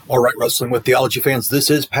All right, Wrestling with Theology fans, this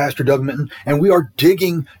is Pastor Doug Minton, and we are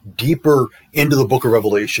digging deeper into the book of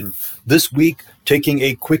Revelation. This week, taking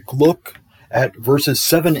a quick look at verses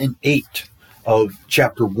 7 and 8 of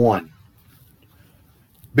chapter 1.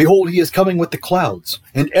 Behold, he is coming with the clouds,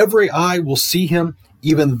 and every eye will see him,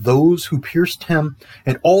 even those who pierced him,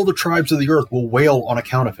 and all the tribes of the earth will wail on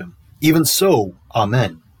account of him. Even so,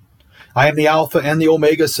 Amen. I am the Alpha and the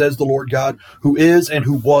Omega, says the Lord God, who is and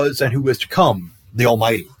who was and who is to come, the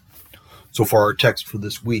Almighty. So far, our text for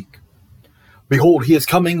this week. Behold, he is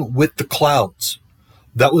coming with the clouds.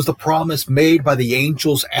 That was the promise made by the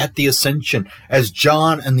angels at the ascension, as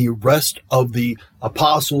John and the rest of the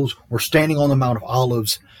apostles were standing on the Mount of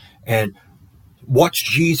Olives and watched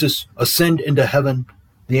Jesus ascend into heaven.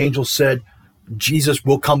 The angel said, Jesus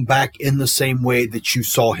will come back in the same way that you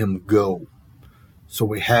saw him go. So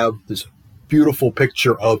we have this beautiful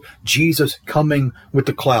picture of Jesus coming with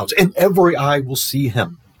the clouds, and every eye will see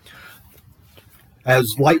him.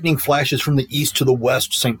 As lightning flashes from the east to the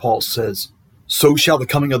west, St. Paul says, so shall the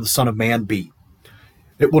coming of the Son of Man be.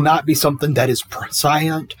 It will not be something that is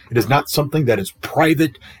silent. It is not something that is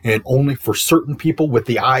private and only for certain people with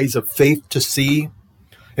the eyes of faith to see.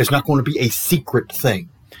 It's not going to be a secret thing.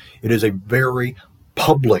 It is a very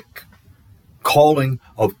public calling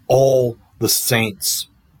of all the saints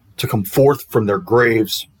to come forth from their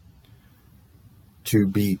graves, to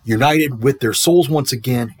be united with their souls once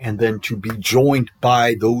again, and then to be joined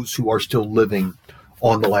by those who are still living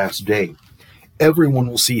on the last day. Everyone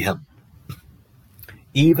will see him,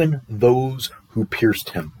 even those who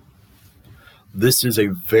pierced him. This is a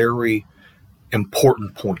very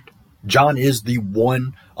important point. John is the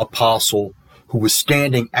one apostle who was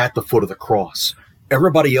standing at the foot of the cross.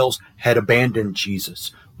 Everybody else had abandoned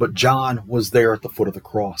Jesus, but John was there at the foot of the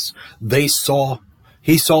cross. He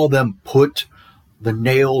saw them put the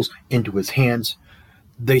nails into his hands.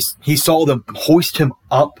 He saw them hoist him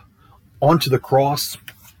up onto the cross.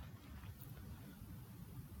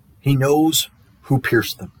 He knows who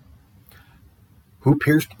pierced them. Who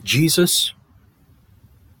pierced Jesus?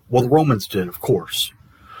 Well, the Romans did, of course.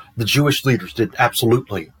 The Jewish leaders did,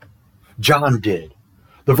 absolutely. John did.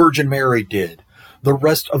 The Virgin Mary did. The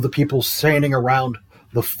rest of the people standing around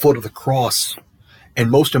the foot of the cross.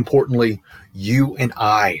 And most importantly, you and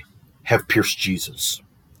I have pierced Jesus.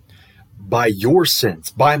 By your sins,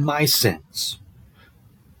 by my sins,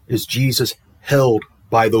 is Jesus held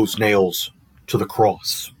by those nails to the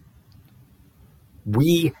cross.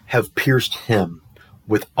 We have pierced him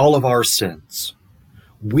with all of our sins.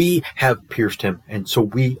 We have pierced him, and so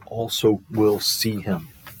we also will see him.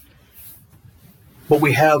 But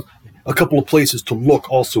we have a couple of places to look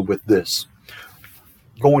also with this.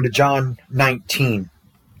 Going to John 19,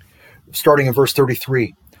 starting in verse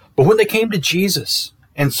 33. But when they came to Jesus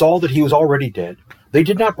and saw that he was already dead, they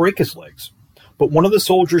did not break his legs. But one of the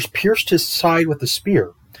soldiers pierced his side with a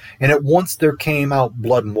spear, and at once there came out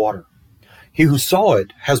blood and water. He who saw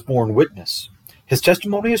it has borne witness. His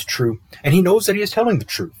testimony is true, and he knows that he is telling the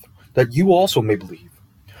truth, that you also may believe.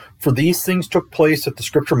 For these things took place that the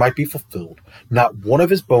scripture might be fulfilled. Not one of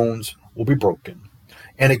his bones will be broken.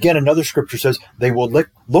 And again, another scripture says, they will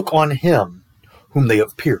look on him whom they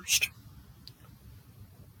have pierced.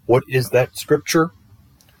 What is that scripture?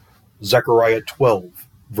 Zechariah 12,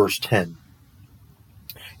 verse 10.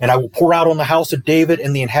 And I will pour out on the house of David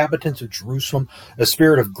and the inhabitants of Jerusalem a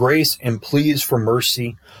spirit of grace and pleas for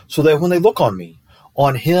mercy, so that when they look on me,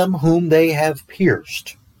 on him whom they have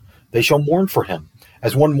pierced, they shall mourn for him,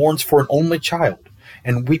 as one mourns for an only child,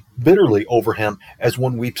 and weep bitterly over him, as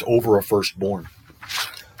one weeps over a firstborn.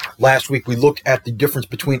 Last week we looked at the difference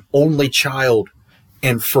between only child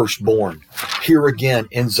and firstborn. Here again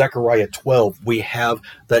in Zechariah 12, we have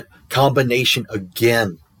that combination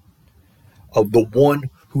again of the one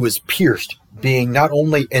who is pierced being not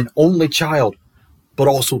only an only child, but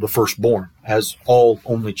also the firstborn, as all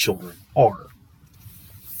only children are.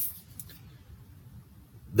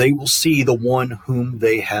 They will see the one whom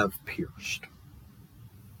they have pierced.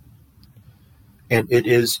 And it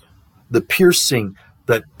is the piercing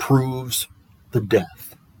that proves the death.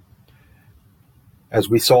 As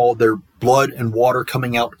we saw their blood and water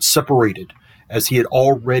coming out separated, as he had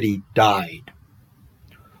already died.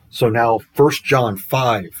 So now 1 John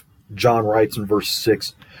 5, John writes in verse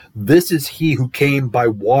 6, this is he who came by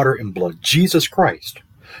water and blood, Jesus Christ,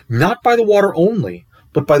 not by the water only,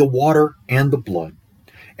 but by the water and the blood.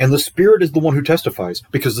 And the Spirit is the one who testifies,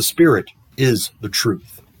 because the Spirit is the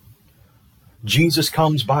truth. Jesus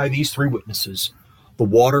comes by these three witnesses, the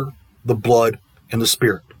water, the blood, and the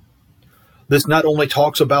Spirit. This not only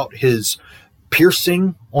talks about his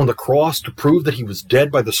piercing on the cross to prove that he was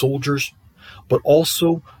dead by the soldiers, but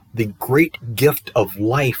also the great gift of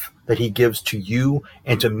life that he gives to you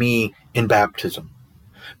and to me in baptism.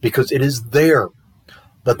 Because it is there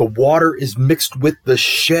that the water is mixed with the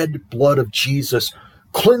shed blood of Jesus,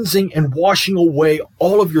 cleansing and washing away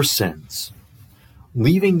all of your sins,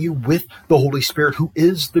 leaving you with the Holy Spirit, who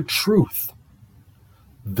is the truth.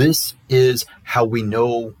 This is how we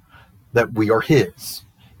know that we are his,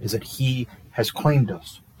 is that he has claimed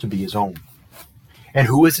us to be his own. And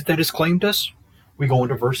who is it that has claimed us? We go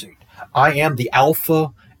into verse 8. I am the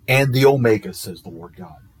Alpha and the Omega, says the Lord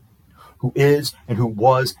God, who is and who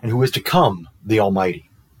was and who is to come, the Almighty.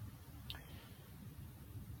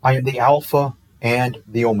 I am the Alpha and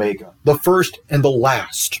the Omega, the first and the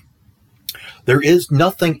last. There is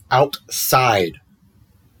nothing outside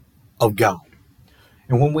of God.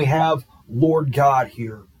 And when we have Lord God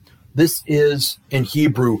here, this is in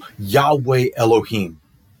Hebrew, Yahweh Elohim.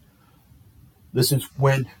 This is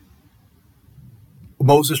when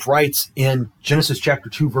Moses writes in Genesis chapter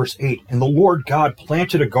 2, verse 8, and the Lord God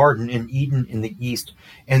planted a garden in Eden in the east,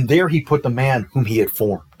 and there he put the man whom he had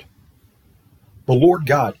formed. The Lord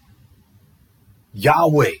God,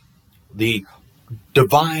 Yahweh, the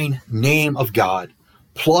divine name of God,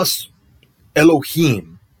 plus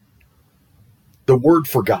Elohim, the word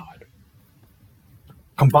for God,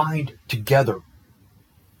 combined together.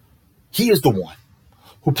 He is the one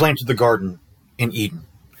who planted the garden in Eden.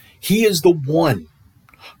 He is the one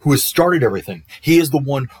who has started everything. He is the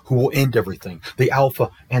one who will end everything, the Alpha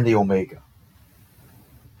and the Omega.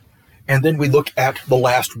 And then we look at the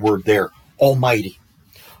last word there, Almighty.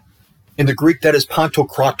 In the Greek, that is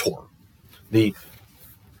Pantokrator, the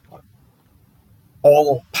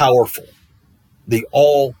all-powerful, the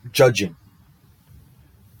all-judging.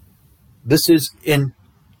 This is in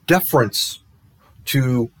deference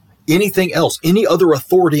to anything else, any other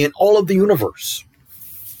authority in all of the universe.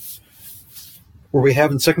 Where we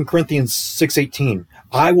have in 2 Corinthians 6:18,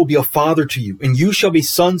 I will be a father to you, and you shall be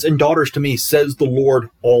sons and daughters to me, says the Lord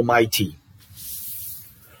Almighty.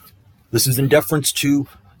 This is in deference to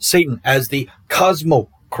Satan as the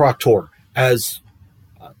Cosmokrator, as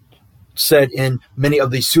said in many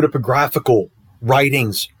of the pseudepigraphical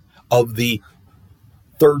writings of the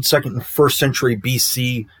 3rd, 2nd, and 1st century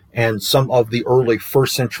BC and some of the early 1st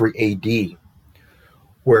century AD,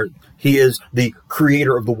 where he is the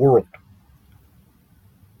creator of the world.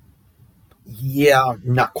 Yeah,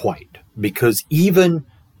 not quite, because even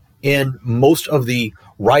in most of the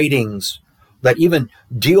writings that even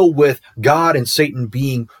deal with God and Satan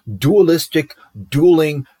being dualistic,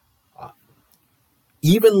 dueling,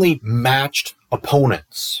 evenly matched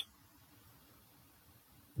opponents,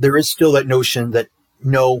 there is still that notion that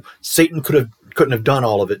no, Satan couldn't have done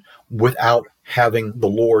all of it without having the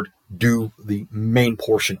Lord do the main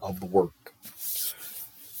portion of the work.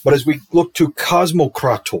 But as we look to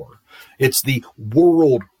Cosmokrator, it's the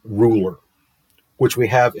world ruler, which we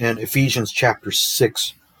have in Ephesians chapter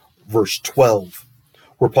 6, verse 12,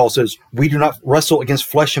 where Paul says, we do not wrestle against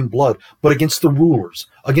flesh and blood, but against the rulers,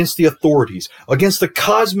 against the authorities, against the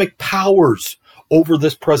cosmic powers over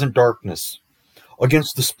this present darkness,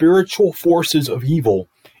 against the spiritual forces of evil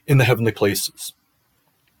in the heavenly places.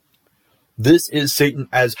 This is Satan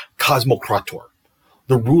as Cosmokrator,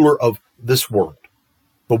 the ruler of this world,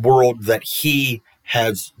 the world that he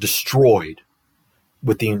has destroyed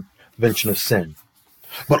with the invention of sin.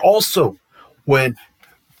 But also, when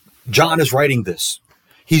John is writing this,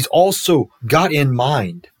 he's also got in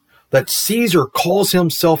mind that Caesar calls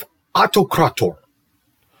himself Autokrator,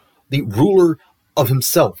 the ruler of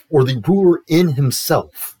himself, or the ruler in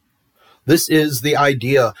himself. This is the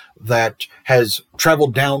idea that has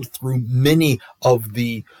traveled down through many of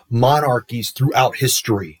the monarchies throughout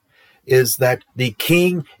history, is that the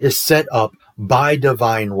king is set up by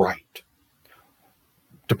divine right.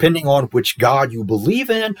 Depending on which God you believe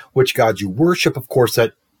in, which God you worship, of course,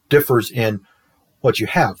 that differs in what you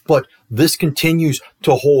have. But this continues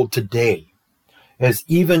to hold today, as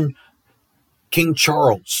even King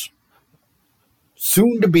Charles,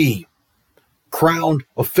 soon to be crowned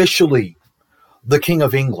officially the King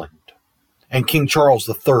of England, and King Charles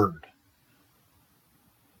III,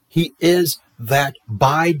 he is that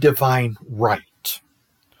by divine right.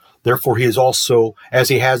 Therefore, he is also, as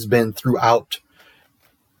he has been throughout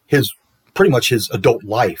his pretty much his adult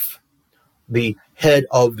life, the head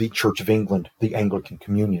of the Church of England, the Anglican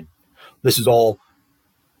Communion. This is all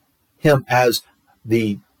him as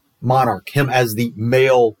the monarch, him as the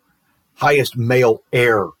highest male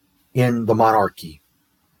heir in the monarchy.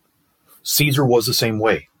 Caesar was the same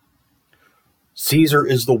way. Caesar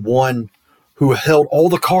is the one who held all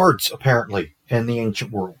the cards, apparently, in the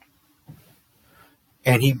ancient world.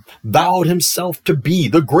 And he vowed himself to be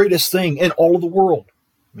the greatest thing in all of the world.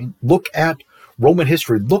 I mean, look at Roman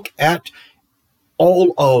history. Look at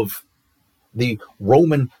all of the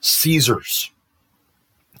Roman Caesars.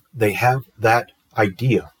 They have that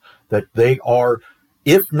idea that they are,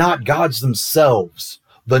 if not gods themselves,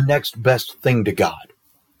 the next best thing to God.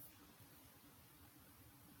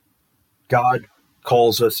 God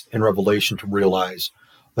calls us in Revelation to realize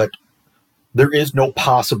that there is no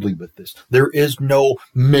possibly with this. There is no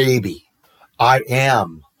maybe. I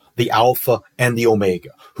am the Alpha and the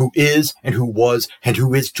Omega, who is and who was and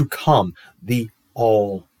who is to come, the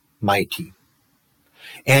Almighty.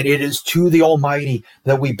 And it is to the Almighty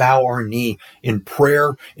that we bow our knee in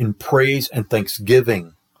prayer, in praise, and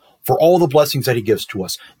thanksgiving for all the blessings that he gives to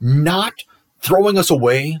us, not throwing us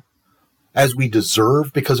away as we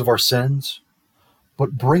deserve because of our sins,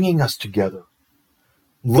 but bringing us together,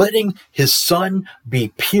 letting his Son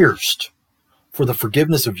be pierced for the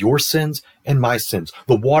forgiveness of your sins and my sins,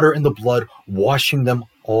 the water and the blood washing them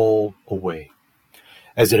all away.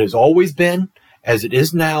 As it has always been, as it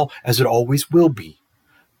is now, as it always will be,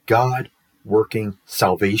 God working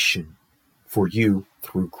salvation for you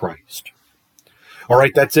through Christ. All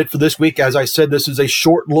right, that's it for this week. As I said, this is a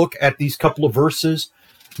short look at these couple of verses.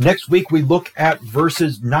 Next week, we look at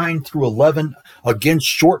verses 9 through 11. Again,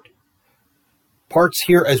 short parts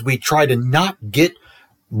here as we try to not get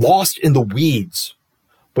lost in the weeds,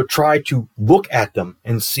 but try to look at them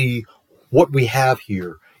and see what we have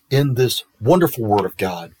here in this wonderful Word of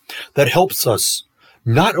God that helps us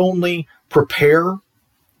not only prepare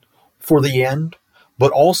for the end,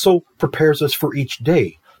 but also prepares us for each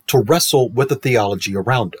day to wrestle with the theology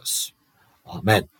around us. Amen.